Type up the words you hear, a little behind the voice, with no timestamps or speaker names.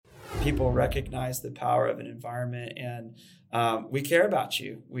people recognize the power of an environment, and we care about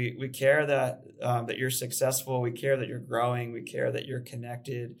you. We care that you're successful. We care that you're growing. We care that you're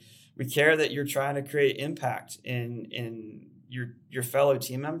connected. We care that you're trying to create impact in your fellow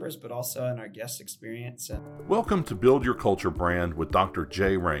team members, but also in our guest experience. Welcome to Build Your Culture Brand with Dr.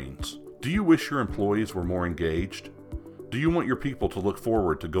 Jay Rains. Do you wish your employees were more engaged? Do you want your people to look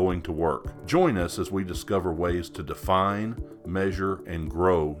forward to going to work? Join us as we discover ways to define, measure, and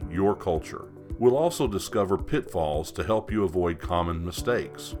grow your culture. We'll also discover pitfalls to help you avoid common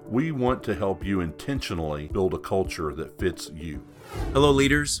mistakes. We want to help you intentionally build a culture that fits you. Hello,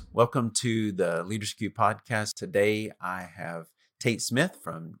 leaders. Welcome to the Leaders Q podcast. Today, I have Tate Smith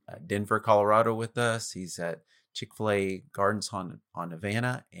from Denver, Colorado with us. He's at Chick-fil-A Gardens on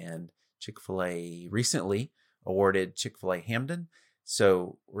Havana, and Chick-fil-A recently awarded Chick-fil-A Hamden.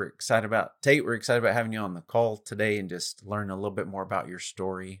 So we're excited about Tate. We're excited about having you on the call today and just learn a little bit more about your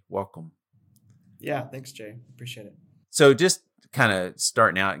story. Welcome. Yeah, thanks, Jay. Appreciate it. So just kind of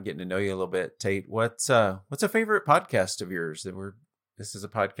starting out and getting to know you a little bit, Tate. What's a favorite podcast of yours? This is a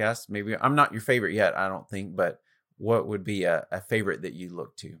podcast. Maybe I'm not your favorite yet, I don't think, but what would be a favorite that you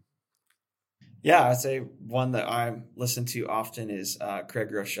look to? Yeah, I'd say one that I listen to often is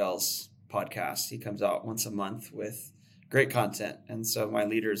Craig Rochelle's podcast. He comes out once a month with great content, and so my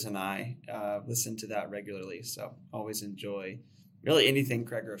leaders and I listen to that regularly. So always enjoy really anything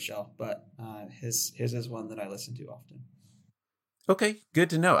Craig Rochelle, but his is one that I listen to often. Okay, good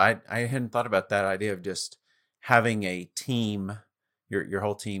to know. I hadn't thought about that idea of just having a team. Your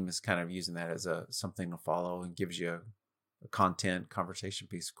whole team is kind of using that as something to follow and gives you a content conversation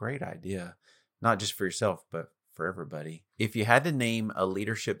piece. Great idea, not just for yourself, but for everybody. If you had to name a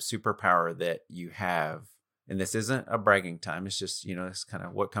leadership superpower that you have, and this isn't a bragging time, it's just, it's kind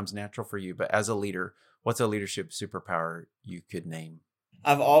of what comes natural for you. But as a leader, what's a leadership superpower you could name?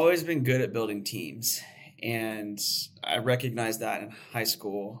 I've always been good at building teams. And I recognized that in high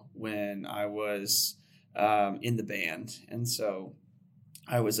school when I was in the band. And so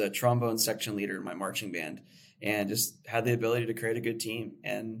I was a trombone section leader in my marching band and just had the ability to create a good team.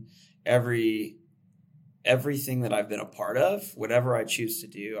 And everything that I've been a part of, whatever I choose to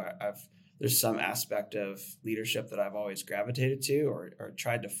do, there's some aspect of leadership that I've always gravitated to or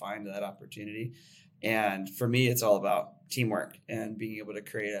tried to find that opportunity. And for me, it's all about teamwork and being able to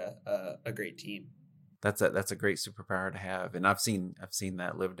create a great team. That's a great superpower to have, and I've seen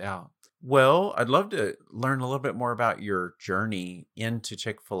that lived out. Well, I'd love to learn a little bit more about your journey into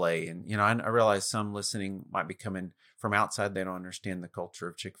Chick-fil-A. And I realize some listening might be coming from outside; they don't understand the culture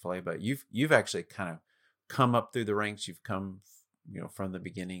of Chick-fil-A. But you've actually kind of come up through the ranks. You've come, from the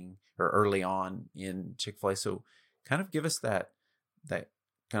beginning or early on in Chick-fil-A. So, kind of give us that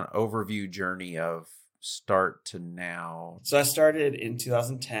kind of overview journey of start to now. So I started in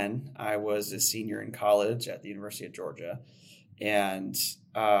 2010. I was a senior in college at the University of Georgia, and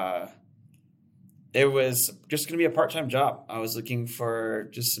it was just going to be a part-time job. I was looking for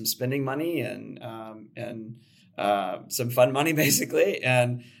just some spending money and some fun money, basically,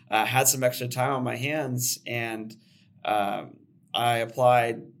 and had some extra time on my hands. And I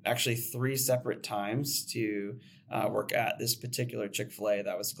applied actually 3 separate times to work at this particular Chick-fil-A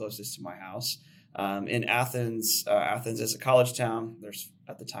that was closest to my house. In Athens, Athens is a college town. There's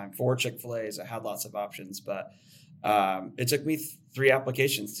at the time 4 Chick-fil-A's. I had lots of options, but it took me 3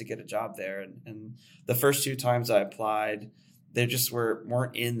 applications to get a job there. And the first 2 times I applied, they just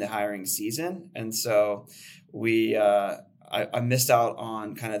weren't in the hiring season. And so I missed out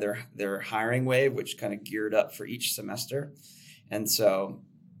on kind of their hiring wave, which kind of geared up for each semester. And so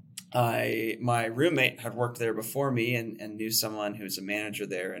my roommate had worked there before me and knew someone who was a manager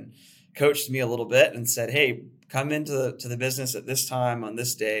there and coached me a little bit and said, hey, come into the business at this time on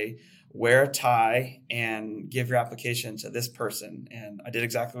this day, wear a tie and give your application to this person. And I did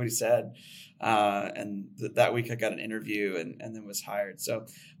exactly what he said. And that week I got an interview and then was hired. So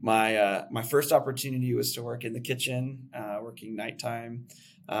my first opportunity was to work in the kitchen, working nighttime.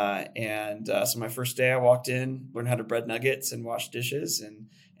 So my first day I walked in, learned how to bread nuggets and wash dishes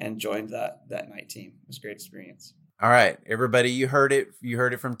and joined that night team. It was a great experience. All right, everybody, you heard it. You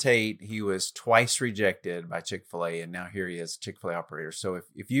heard it from Tate. He was twice rejected by Chick-fil-A, and now here he is, Chick-fil-A operator. So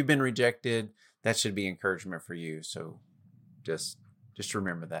if you've been rejected, that should be encouragement for you. So just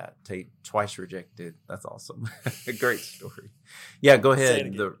remember that. Tate, twice rejected. That's awesome. Great story. Yeah, go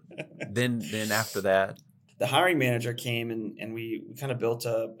ahead. Then after that, the hiring manager came and we kind of built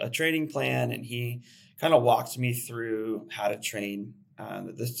a training plan, and he kind of walked me through how to train.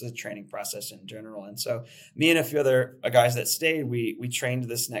 This is a training process in general. And so me and a few other guys that stayed, we trained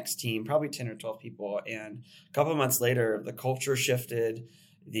this next team, probably 10 or 12 people. And a couple of months later, the culture shifted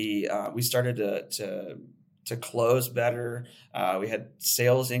We started to close better. We had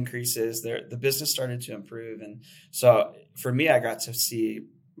sales increases. The business started to improve, and so for me, I got to see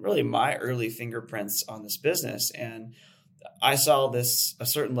really my early fingerprints on this business, and I saw a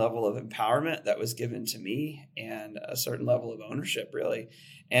certain level of empowerment that was given to me, and a certain level of ownership, really,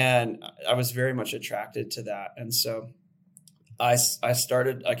 and I was very much attracted to that, and so I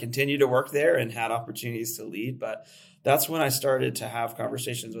continued to work there and had opportunities to lead, but that's when I started to have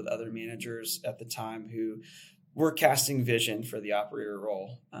conversations with other managers at the time who were casting vision for the operator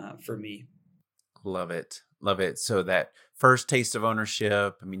role for me. Love it. Love it. So that first taste of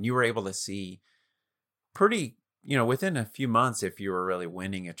ownership, I mean, you were able to see pretty, within a few months if you were really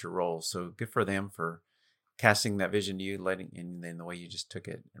winning at your role. So good for them for casting that vision to you, and then the way you just took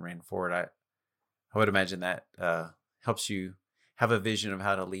it and ran forward. I would imagine that helps you have a vision of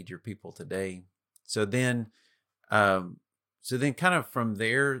how to lead your people today. So then kind of from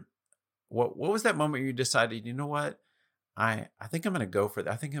there, what was that moment you decided, you know what, I think I'm going to go for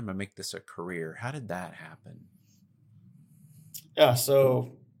that. I think I'm going to make this a career. How did that happen? Yeah.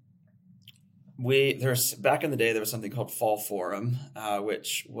 So back in the day, there was something called Fall Forum,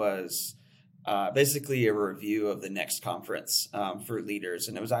 which was basically a review of the next conference for leaders.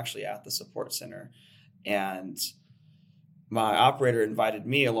 And it was actually at the support center. And my operator invited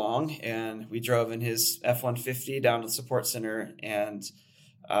me along, and we drove in his F-150 down to the support center. And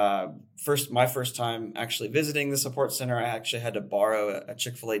my first time actually visiting the support center, I actually had to borrow a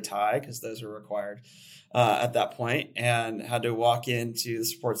Chick-fil-A tie because those were required at that point, and had to walk into the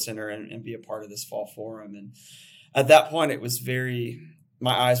support center and be a part of this Fall Forum. And at that point, it was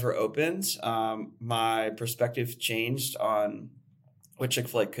my eyes were opened. My perspective changed on what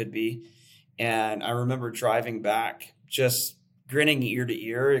Chick-fil-A could be. And I remember driving back just grinning ear to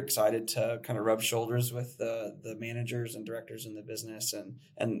ear, excited to kind of rub shoulders with the managers and directors in the business and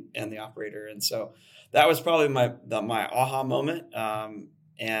the operator. And so that was probably my aha moment,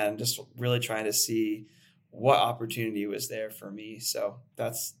 and just really trying to see what opportunity was there for me. So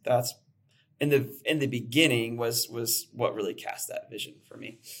that's in the beginning was what really cast that vision for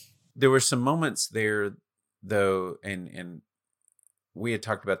me. There were some moments there though, and we had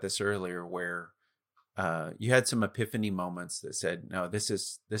talked about this earlier, where you had some epiphany moments that said, no, this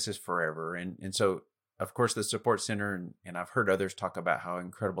is forever. And so, of course, the support center, and I've heard others talk about how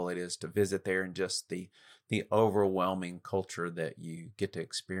incredible it is to visit there, and just the overwhelming culture that you get to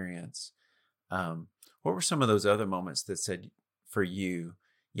experience. What were some of those other moments that said for you,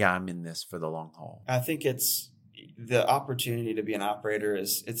 yeah, I'm in this for the long haul? I think it's the opportunity to be an operator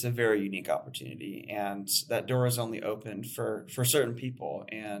it's a very unique opportunity, and that door is only opened for certain people.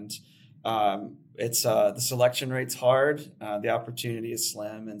 And it's the selection rate's hard. The opportunity is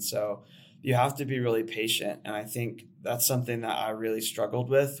slim. And so you have to be really patient. And I think that's something that I really struggled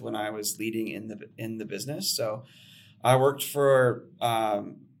with when I was leading in the business. So I worked for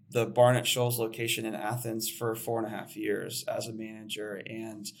the Barnett Shoals location in Athens for 4.5 years as a manager,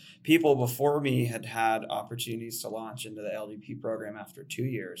 and people before me had opportunities to launch into the LDP program after 2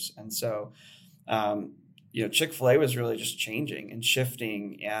 years. And so, Chick-fil-A was really just changing and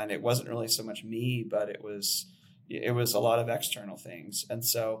shifting, and it wasn't really so much me, but it was a lot of external things. And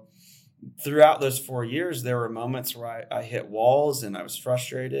so throughout those 4 years, there were moments where I hit walls and I was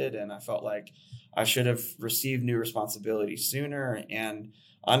frustrated, and I felt like I should have received new responsibility sooner. And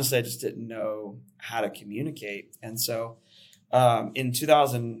honestly, I just didn't know how to communicate. And so in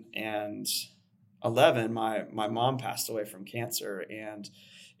 2011, my mom passed away from cancer, and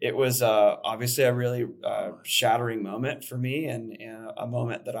it was obviously a really shattering moment for me, and a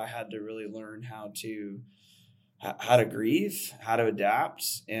moment that I had to really learn how to grieve, how to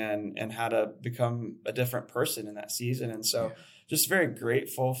adapt, and how to become a different person in that season. And so just very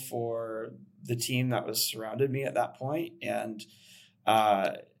grateful for the team that was surrounded me at that point. And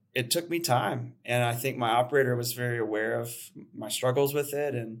it took me time. And I think my operator was very aware of my struggles with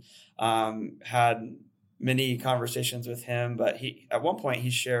it, and had many conversations with him. But at one point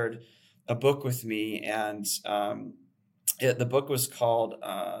he shared a book with me, and the book was called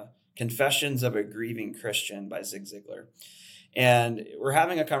Confessions of a Grieving Christian by Zig Ziglar. And we're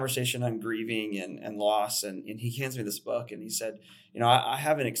having a conversation on grieving and loss. And he hands me this book, and he said, I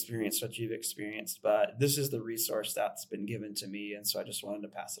haven't experienced what you've experienced, but this is the resource that's been given to me. And so I just wanted to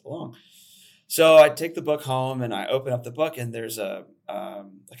pass it along. So I take the book home, and I open up the book, and there's a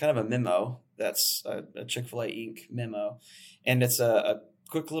kind of a memo that's a Chick-fil-A Inc. memo. And it's a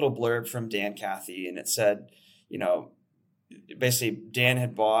quick little blurb from Dan Cathy. And it said, basically Dan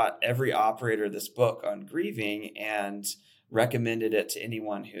had bought every operator this book on grieving and recommended it to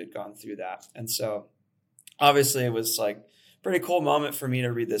anyone who had gone through that. And so obviously it was like pretty cool moment for me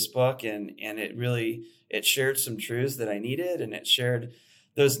to read this book. And it shared some truths that I needed, and it shared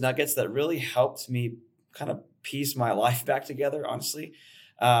those nuggets that really helped me kind of piece my life back together, honestly.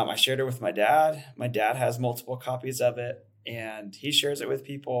 I shared it with my dad. My dad has multiple copies of it, and he shares it with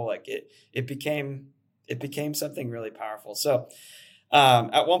people. Like it became something really powerful. So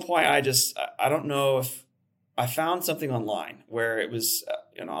at one point, I don't know if I found something online where it was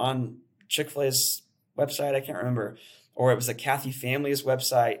on Chick-fil-A's website. I can't remember, or it was a Kathy Family's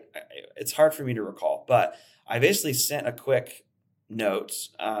website. It's hard for me to recall, but I basically sent a quick note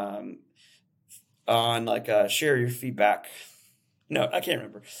on like share your feedback. No, I can't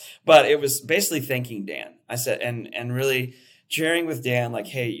remember, but it was basically thanking Dan. I said, and really sharing with Dan, like,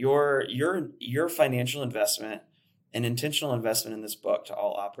 hey, your financial investment and intentional investment in this book to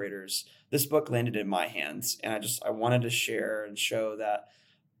all operators, this book landed in my hands, and I wanted to share and show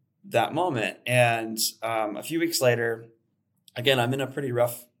that moment. And a few weeks later, again, I'm in a pretty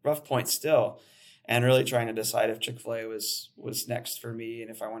rough point still, and really trying to decide if Chick-fil-A was next for me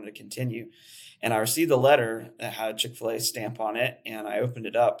and if I wanted to continue. And I received a letter that had a Chick-fil-A stamp on it, and I opened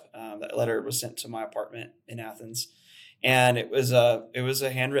it up. That letter was sent to my apartment in Athens, and it was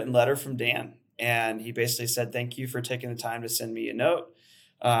a handwritten letter from Dan. And he basically said, "Thank you for taking the time to send me a note.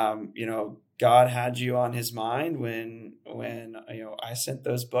 God had you on his mind when I sent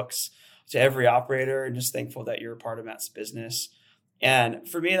those books to every operator, and just thankful that you're a part of Matt's business." And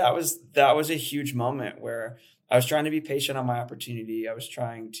for me, that was a huge moment where I was trying to be patient on my opportunity. I was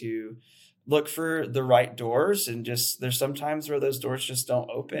trying to look for the right doors, and just there's some times where those doors just don't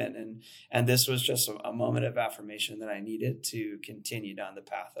open. And this was just a moment of affirmation that I needed to continue down the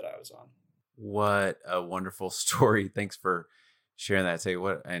path that I was on. What a wonderful story. Thanks for sharing that.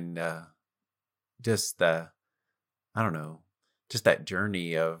 Just just that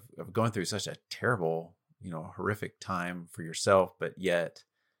journey of going through such a terrible, horrific time for yourself, but yet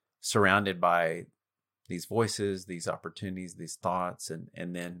surrounded by these voices, these opportunities, these thoughts,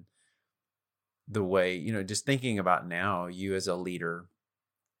 and then the way, just thinking about now, you as a leader,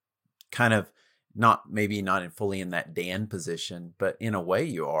 kind of not fully in that Dan position, but in a way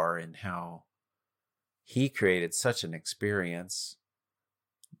you are, and how he created such an experience,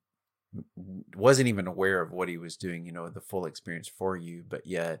 wasn't even aware of what he was doing, the full experience for you, but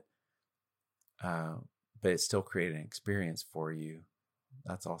yet, but it still created an experience for you.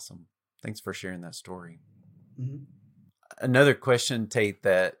 That's awesome. Thanks for sharing that story. Mm-hmm. Another question, Tate,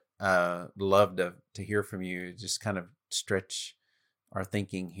 that love to hear from you, just kind of stretch our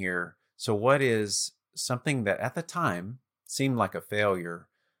thinking here. So what is something that at the time seemed like a failure,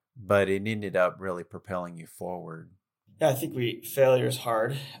 but it ended up really propelling you forward? Yeah, I think failure is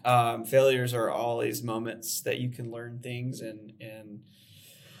hard. Failures are always moments that you can learn things, and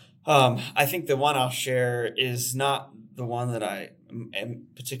I think the one I'll share is not the one that I am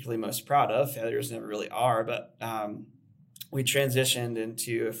particularly most proud of. Failures never really are, but we transitioned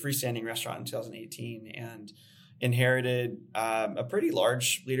into a freestanding restaurant in 2018 and inherited a pretty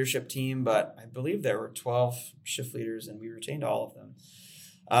large leadership team, but I believe there were 12 shift leaders, and we retained all of them.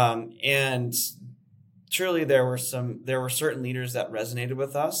 And truly, there were certain leaders that resonated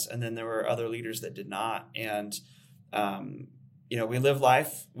with us, and then there were other leaders that did not. And we lived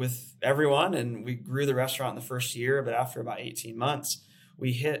life with everyone, and we grew the restaurant in the first year. But after about 18 months,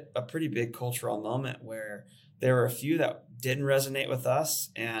 we hit a pretty big cultural moment where there were a few that didn't resonate with us,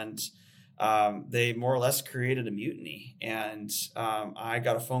 and they more or less created a mutiny. And I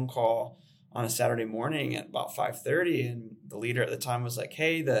got a phone call on a Saturday morning at about 5:30, and the leader at the time was like,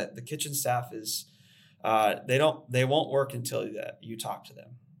 "Hey, the kitchen staff is they won't work until you talk to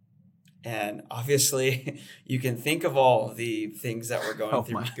them." And obviously, you can think of all the things that were going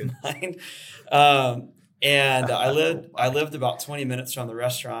through my mind. And I lived about 20 minutes from the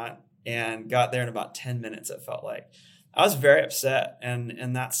restaurant, and got there in about 10 minutes. It felt like I was very upset,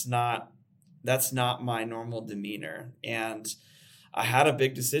 and that's not my normal demeanor. And I had a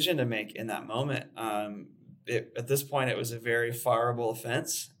big decision to make in that moment. At this point, it was a very fireable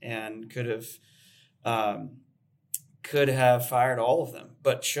offense, and could have fired all of them,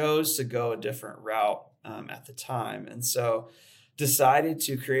 but chose to go a different route at the time. And so decided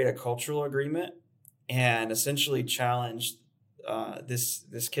to create a cultural agreement and essentially challenge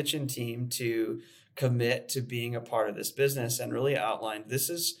this kitchen team to commit to being a part of this business, and really outlined this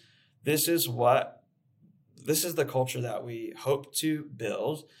is the culture that we hope to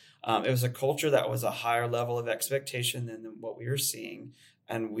build. It was a culture that was a higher level of expectation than what we were seeing,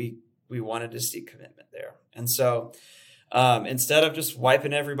 and we wanted to see commitment there. And so instead of just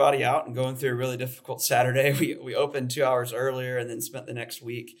wiping everybody out and going through a really difficult Saturday, we opened 2 hours earlier, and then spent the next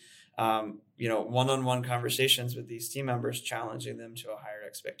week one-on-one conversations with these team members, challenging them to a higher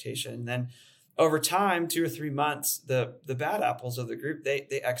expectation. And then over time, 2 or 3 months, the bad apples of the group,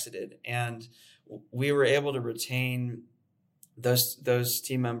 they exited, and we were able to retain those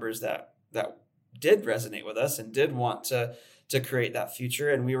team members that did resonate with us and did want to create that future.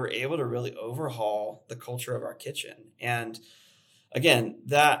 And we were able to really overhaul the culture of our kitchen. And again,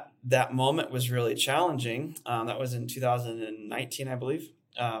 that moment was really challenging. That was in 2019, I believe.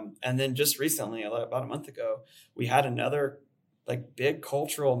 And then just recently, about a month ago, we had another like big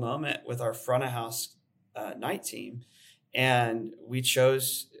cultural moment with our front of house night team. And we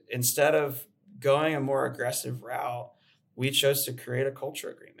chose, instead of going a more aggressive route, we chose to create a culture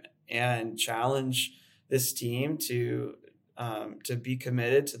agreement and challenge this team to be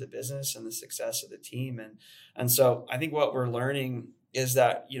committed to the business and the success of the team. And so I think what we're learning is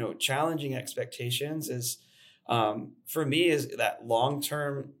that, challenging expectations is, for me, is that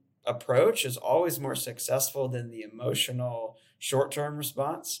long-term approach is always more successful than the emotional short-term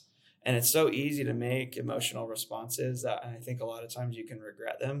response. And it's so easy to make emotional responses that I think a lot of times you can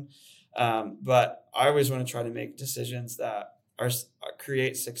regret them. But I always want to try to make decisions that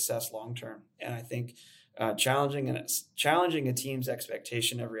create success long-term. And I think challenging a team's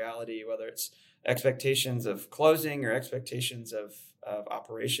expectation of reality, whether it's expectations of closing or expectations of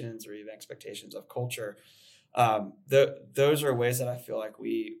operations or even expectations of culture, those are ways that I feel like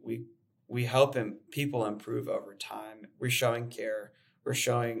we help people improve over time. We're showing care. We're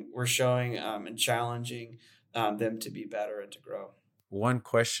showing and challenging them to be better and to grow. One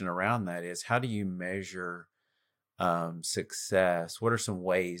question around that is, how do you measure success? What are some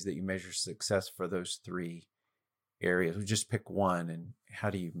ways that you measure success for those 3 areas? We just pick one, and how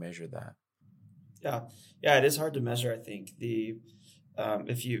do you measure that? Yeah, it is hard to measure. I think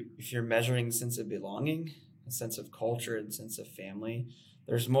if you're measuring sense of belonging, a sense of culture, and sense of family,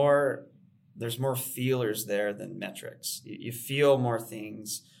 there's more feelers there than metrics. You feel more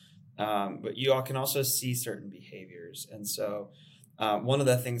things, but you all can also see certain behaviors. And so one of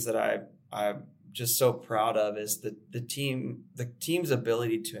the things that I'm just so proud of is the team's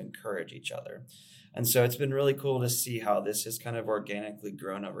ability to encourage each other. And so it's been really cool to see how this has kind of organically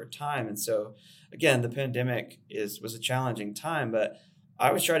grown over time. And so again, the pandemic was a challenging time, but I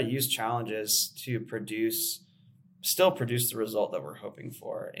always try to use challenges to still produce the result that we're hoping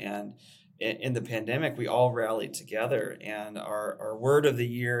for. And in the pandemic, we all rallied together, and our word of the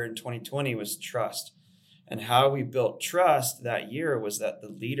year in 2020 was trust. And how we built trust that year was that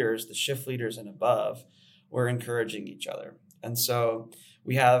the shift leaders and above, were encouraging each other. And so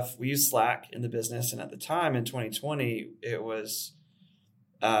we use Slack in the business. And at the time in 2020, it was,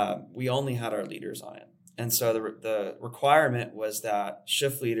 we only had our leaders on it. And so the requirement was that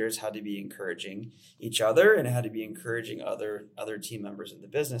shift leaders had to be encouraging each other and had to be encouraging other team members in the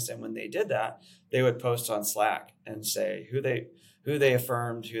business. And when they did that, they would post on Slack and say who they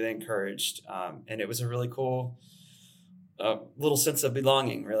affirmed, who they encouraged. And it was a really cool little sense of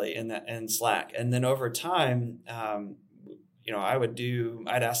belonging, really, in Slack. And then over time, I'd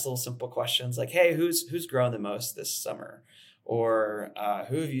ask little simple questions like, hey, who's grown the most this summer? Or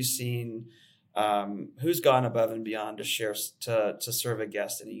who have you seen, who's gone above and beyond to share, to serve a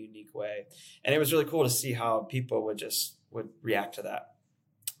guest in a unique way? And it was really cool to see how people would react to that.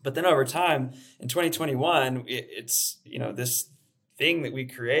 But then over time in 2021, it's this thing that we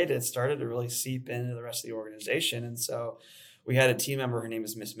created started to really seep into the rest of the organization. And so we had a team member, her name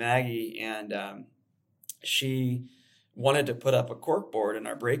is Miss Maggie, and she wanted to put up a cork board in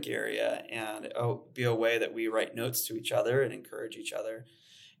our break area and be a way that we write notes to each other and encourage each other.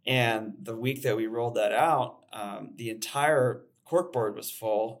 And the week that we rolled that out, the entire corkboard was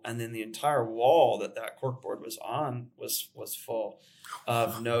full, and then the entire wall that corkboard was on was full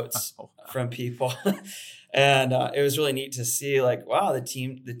of notes from people. And it was really neat to see, like, wow, the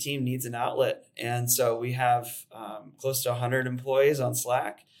team needs an outlet. And so we have close to 100 employees on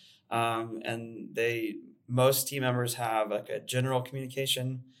Slack, and most team members have like a general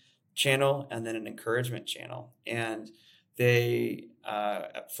communication channel and then an encouragement channel. And they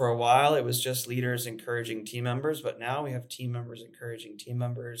for a while it was just leaders encouraging team members, but now we have team members encouraging team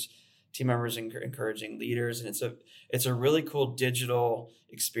members encouraging leaders. And it's a really cool digital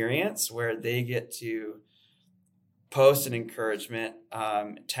experience where they get to post an encouragement,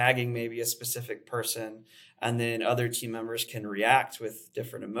 tagging maybe a specific person, and then other team members can react with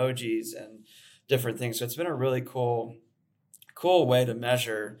different emojis and different things. So it's been a really cool way to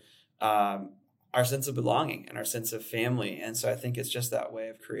measure our sense of belonging and our sense of family. And so I think it's just that way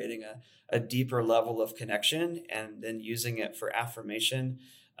of creating a deeper level of connection, and then using it for affirmation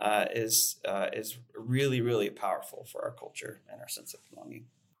is really, really powerful for our culture and our sense of belonging.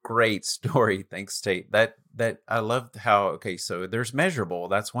 great story. Thanks, Tate. That I loved how, okay, so there's measurable,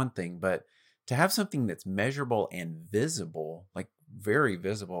 that's one thing, but to have something that's measurable and visible, like very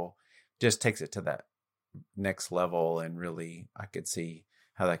visible, just takes it to that next level. And really, I could see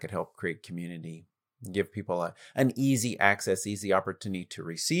how that could help create community, give people an easy access, easy opportunity to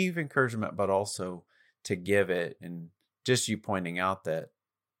receive encouragement, but also to give it. And just you pointing out that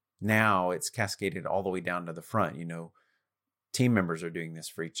now it's cascaded all the way down to the front, team members are doing this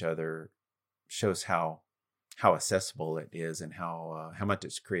for each other, shows how accessible it is and how much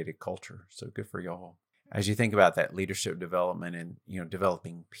it's created culture. So good for y'all. As you think about that leadership development and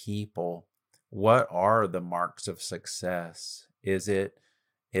developing people, what are the marks of success? Is it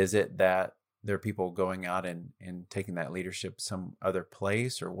that there are people going out and taking that leadership some other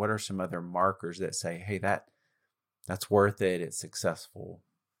place, or what are some other markers that say, hey, that's worth it, it's successful?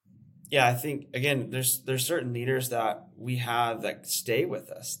 Yeah, I think again, there's certain leaders that we have that stay with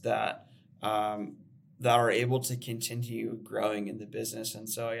us, that are able to continue growing in the business. And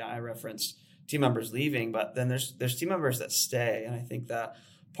so, yeah, I referenced team members leaving, but then there's team members that stay. And I think that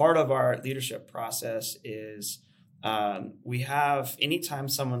part of our leadership process is we have, anytime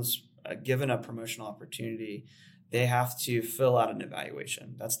someone's given a promotional opportunity, they have to fill out an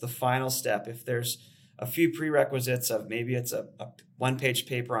evaluation. That's the final step. If there's a few prerequisites of maybe it's a one-page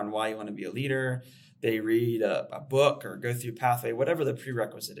paper on why you want to be a leader, they read a book or go through pathway, whatever the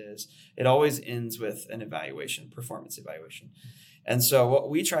prerequisite is, it always ends with an evaluation, performance evaluation. And so what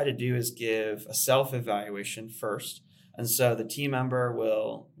we try to do is give a self-evaluation first. And so the team member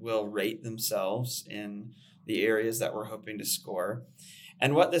will rate themselves in the areas that we're hoping to score.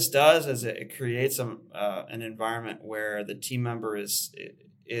 And what this does is it creates an environment where the team member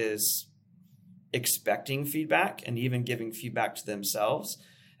is expecting feedback and even giving feedback to themselves.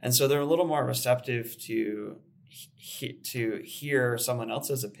 And so they're a little more receptive to hear someone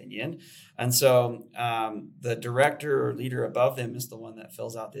else's opinion. And so the director or leader above them is the one that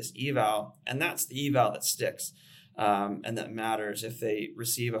fills out this eval. And that's the eval that sticks and that matters. If they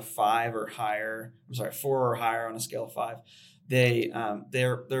receive a 4 or higher on a scale of 5,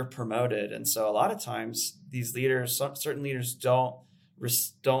 they're promoted. And so a lot of times these leaders, certain leaders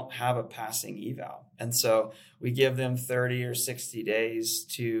don't have a passing eval. And so we give them 30 or 60 days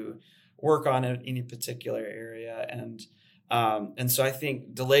to work on any particular area. And so I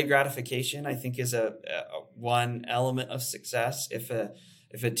think delayed gratification, I think, is a one element of success. If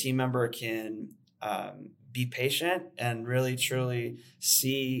a team member can be patient and really truly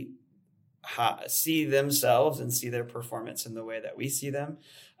see themselves and see their performance in the way that we see them,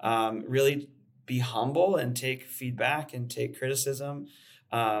 really be humble and take feedback and take criticism.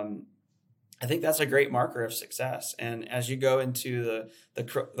 I think that's a great marker of success. And as you go into the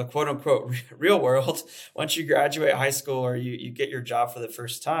quote unquote real world, once you graduate high school or you get your job for the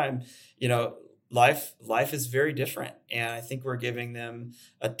first time, life is very different. And I think we're giving them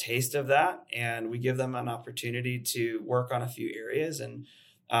a taste of that, and we give them an opportunity to work on a few areas. And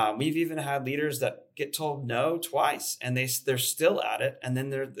we've even had leaders that get told no twice, and they're still at it, and then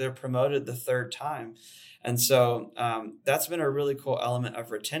they're promoted the third time. And so that's been a really cool element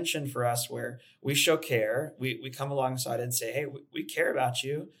of retention for us, where we show care. We come alongside and say, hey, we care about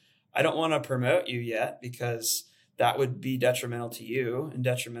you. I don't want to promote you yet because that would be detrimental to you and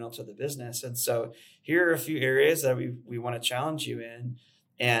detrimental to the business. And so here are a few areas that we want to challenge you in,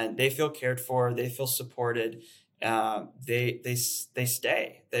 and they feel cared for. They feel supported. They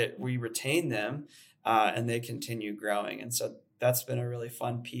stay, that we retain them, and they continue growing. And so that's been a really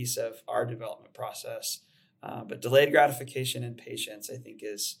fun piece of our development process. But delayed gratification and patience, I think,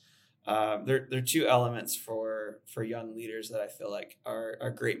 is they're two elements for young leaders that I feel like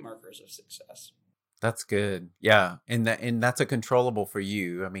are great markers of success. That's good. Yeah. And that's a controllable for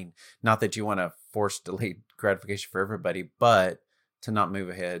you. I mean, not that you want to force delayed gratification for everybody, but to not move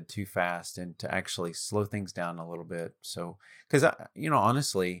ahead too fast and to actually slow things down a little bit. So, because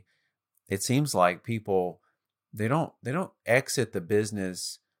honestly, it seems like people, they don't exit the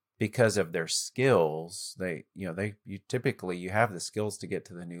business because of their skills. You have the skills to get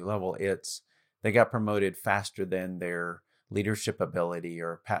to the new level. It's they got promoted faster than their leadership ability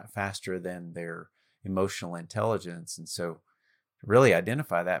or faster than their emotional intelligence. And so really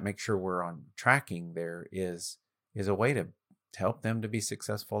identify that, make sure we're on tracking there is a way to help them to be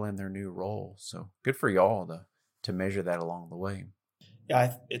successful in their new role. So good for y'all to measure that along the way.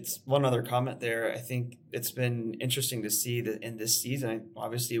 Yeah, it's one other comment there. I think it's been interesting to see that in this season,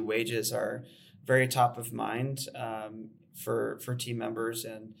 obviously wages are very top of mind for team members,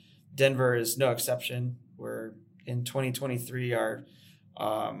 and Denver is no exception. We're in 2023, our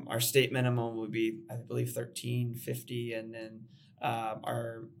state minimum would be, I believe, $13.50, and then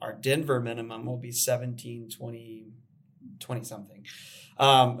Our Denver minimum will be 17, 20 something,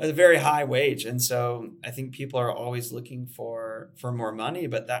 a very high wage. And so I think people are always looking for more money,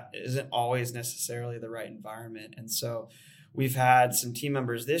 but that isn't always necessarily the right environment. And so we've had some team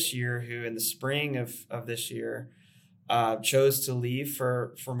members this year who in the spring of this year chose to leave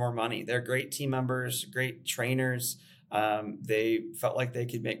for more money. They're great team members, great trainers. They felt like they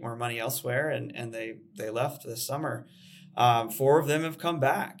could make more money elsewhere, and they left this summer. 4 of them have come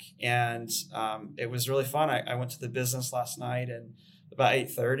back, and it was really fun. I went to the business last night and about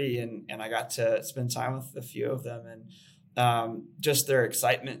 8:30, and I got to spend time with a few of them, and just their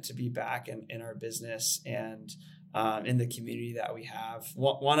excitement to be back in our business and in the community that we have.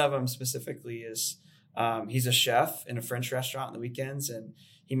 One of them specifically is he's a chef in a French restaurant on the weekends, and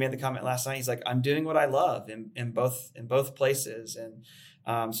he made the comment last night. He's like, I'm doing what I love in both places. And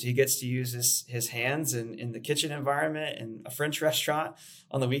so he gets to use his hands in the kitchen environment in a French restaurant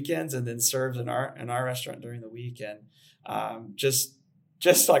on the weekends, and then serves in our restaurant during the week. And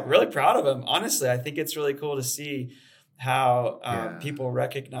just like really proud of him. Honestly, I think it's really cool to see how people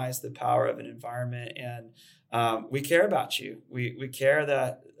recognize the power of an environment, and we care about you. We care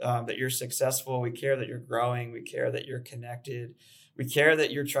that you're successful. We care that you're growing. We care that you're connected. We care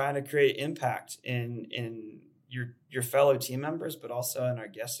that you're trying to create impact in your fellow team members, but also in our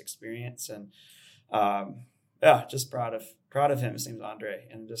guest experience. And just proud of him. His name's Andre,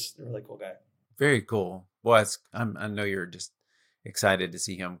 and just a really cool guy. Very cool. Well, I know you're just excited to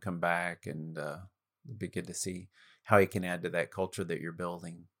see him come back, and it'll be good to see how he can add to that culture that you're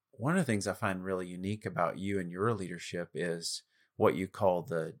building. One of the things I find really unique about you and your leadership is what you call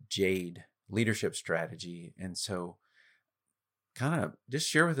the Jade leadership strategy. And so kind of just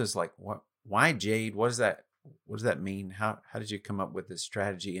share with us, like, why Jade? What does that mean? How did you come up with this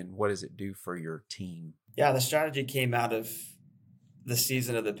strategy, and what does it do for your team? Yeah, the strategy came out of the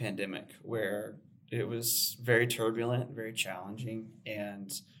season of the pandemic, where it was very turbulent, very challenging.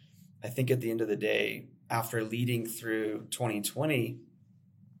 And I think at the end of the day, after leading through 2020,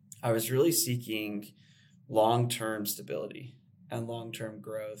 I was really seeking long-term stability and long-term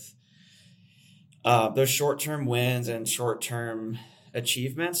growth. Those short-term wins and short-term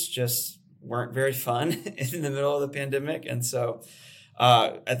achievements just weren't very fun in the middle of the pandemic. And so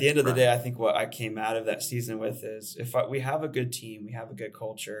at the end of the day, I think what I came out of that season with is we have a good team, we have a good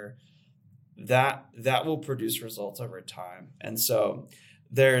culture, that will produce results over time. And so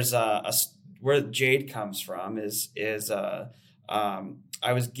there's where Jade comes from is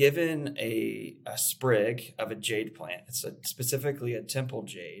I was given a sprig of a jade plant. It's specifically a temple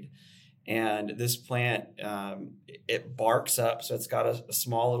jade. And this plant, it barks up. So it's got a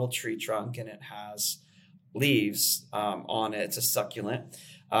small little tree trunk, and it has leaves on it. It's a succulent.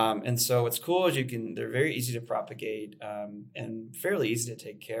 And so what's cool is they're very easy to propagate and fairly easy to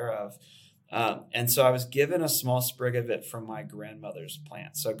take care of. And so I was given a small sprig of it from my grandmother's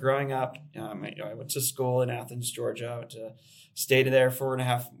plant. So growing up, I went to school in Athens, Georgia. Stayed there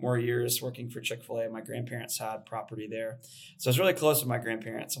 4.5 more years working for Chick-fil-A. My grandparents had property there. So I was really close with my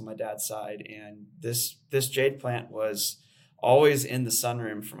grandparents on my dad's side. And this jade plant was always in the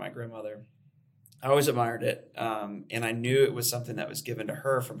sunroom for my grandmother. I always admired it. And I knew it was something that was given to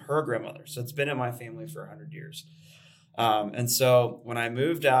her from her grandmother. So it's been in my family for 100 years. And so when I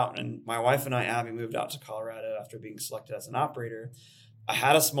moved out, and my wife and I, Abby, moved out to Colorado after being selected as an operator, I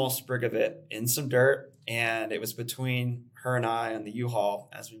had a small sprig of it in some dirt, and it was between her and I on the U-Haul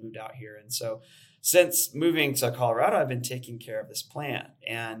as we moved out here. And so since moving to Colorado, I've been taking care of this plant.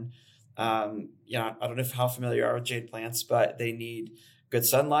 And, I don't know how familiar you are with jade plants, but they need good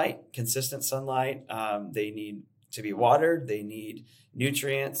sunlight, consistent sunlight. They need to be watered. They need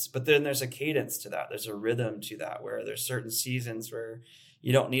nutrients, but then there's a cadence to that. There's a rhythm to that, where there's certain seasons where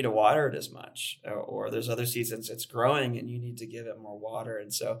you don't need to water it as much, or there's other seasons it's growing and you need to give it more water.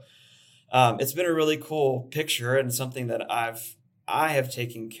 And so it's been a really cool picture, and something that I have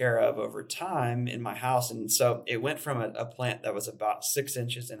taken care of over time in my house. And so it went from a plant that was about 6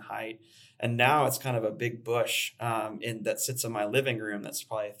 inches in height, and now it's kind of a big bush that sits in my living room that's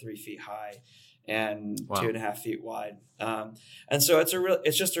probably 3 feet high and 2.5 feet wide. And so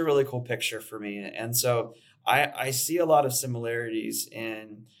it's just a really cool picture for me. And so I see a lot of similarities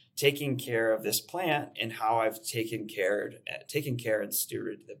in taking care of this plant and how I've taken care and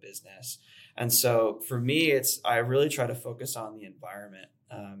stewarded the business. And so for me, I really try to focus on the environment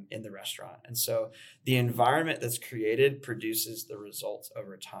in the restaurant. And so the environment that's created produces the results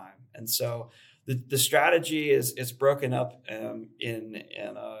over time. And so the strategy is broken up in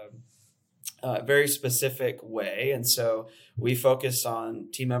a very specific way. And so we focus on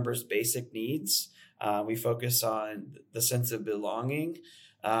team members' basic needs. We focus on the sense of belonging,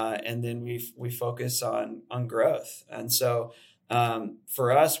 and then we focus on growth. And so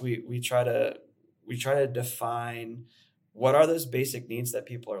for us, we try to define what are those basic needs that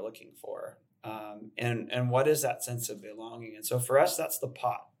people are looking for, and what is that sense of belonging. And so for us, that's the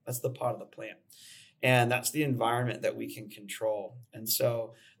pot. That's the pot of the plant. And that's the environment that we can control. And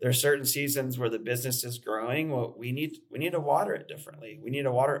so there are certain seasons where the business is growing. Well, we need to water it differently. We need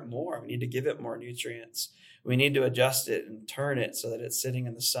to water it more. We need to give it more nutrients. We need to adjust it and turn it so that it's sitting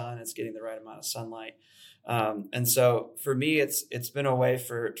in the sun. It's getting the right amount of sunlight. And so for me, it's been a way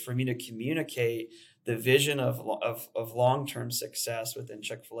for me to communicate the vision of long-term success within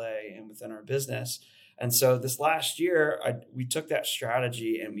Chick-fil-A and within our business. And so this last year, we took that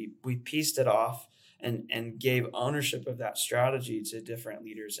strategy and we pieced it off and gave ownership of that strategy to different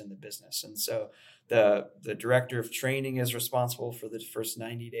leaders in the business. And so the director of training is responsible for the first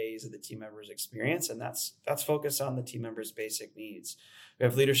 90 days of the team members' experience, and that's focused on the team members' basic needs. We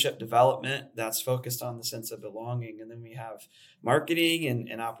have leadership development that's focused on the sense of belonging, and then we have marketing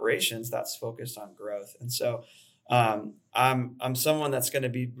and operations that's focused on growth. And so I'm someone that's going to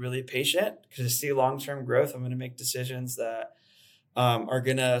be really patient because to see long-term growth, I'm going to make decisions that are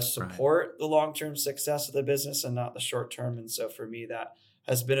going to support the long-term success of the business and not the short-term. And so for me, that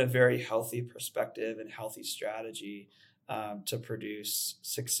has been a very healthy perspective and healthy strategy to produce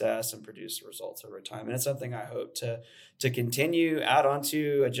success and produce results over time. And it's something I hope to continue, add on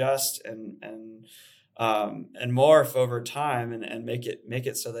to, adjust, and morph over time and make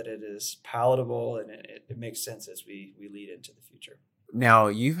it so that it is palatable and it makes sense as we lead into the future. Now,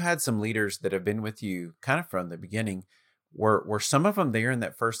 you've had some leaders that have been with you kind of from the beginning. Were some of them there in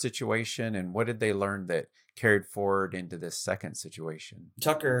that first situation, and what did they learn that carried forward into this second situation?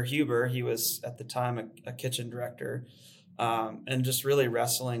 Tucker Huber, he was at the time a kitchen director, and just really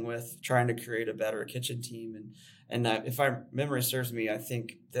wrestling with trying to create a better kitchen team. And if my memory serves me, I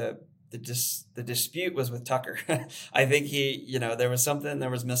think the dispute was with Tucker. I think there was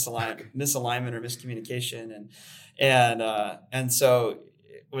misalignment or miscommunication, and so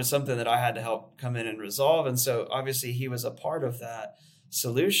it was something that I had to help come in and resolve. And so obviously he was a part of that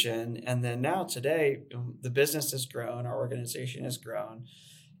solution. And then now today, the business has grown, our organization has grown.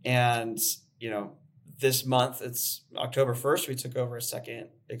 And, this month, it's October 1st, we took over a second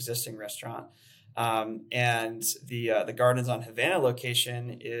existing restaurant. And the Gardens on Havana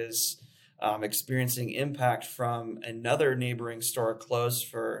location is experiencing impact from another neighboring store closed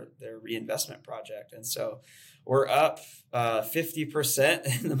for their reinvestment project. And so we're up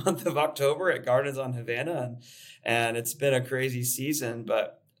 50% in the month of October at Gardens on Havana, and it's been a crazy season.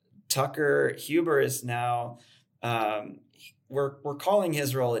 But Tucker Huber is now we're calling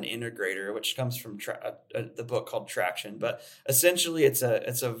his role an integrator, which comes from the book called Traction. But essentially, it's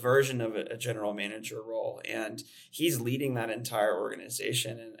a version of a general manager role, and he's leading that entire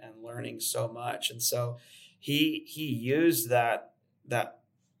organization and learning so much. And so he used that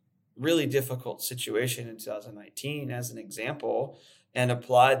really difficult situation in 2019 as an example and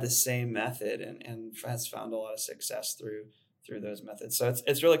applied the same method and has found a lot of success through those methods. So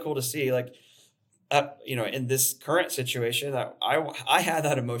it's really cool to see, like, in this current situation that I had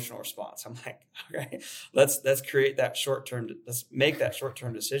that emotional response. I'm like, okay, let's create that let's make that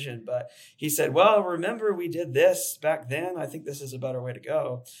short-term decision. But he said, well, remember we did this back then. I think this is a better way to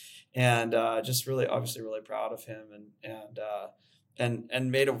go. And just really, obviously really proud of him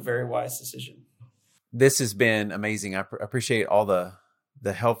and made a very wise decision. This has been amazing. I appreciate all the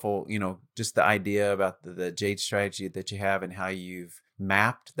helpful, just the idea about the Jade strategy that you have and how you've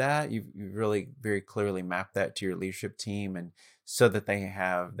mapped that. You've really very clearly mapped that to your leadership team, and so that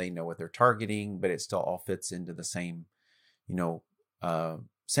they know what they're targeting, but it still all fits into the same,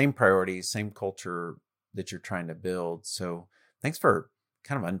 same priorities, same culture that you're trying to build. So thanks for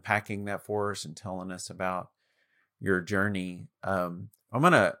kind of unpacking that for us and telling us about your journey. I'm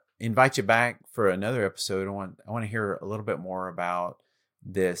going to invite you back for another episode. I want to hear a little bit more about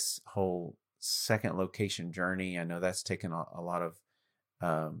this whole second location journey. I know that's taken a lot of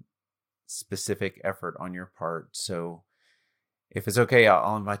specific effort on your part. So if it's okay,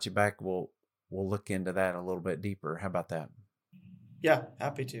 I'll invite you back. We'll look into that a little bit deeper. How about that? Yeah,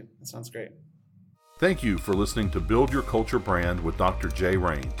 happy to. That sounds great. Thank you for listening to Build Your Culture Brand with Dr. Jay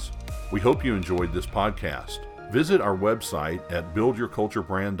Rains. We hope you enjoyed this podcast. Visit our website at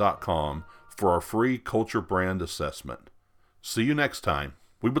buildyourculturebrand.com for our free culture brand assessment. See you next time.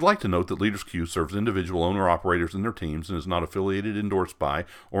 We would like to note that Leaders Q serves individual owner-operators and their teams and is not affiliated, endorsed by,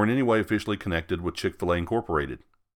 or in any way officially connected with Chick-fil-A Incorporated.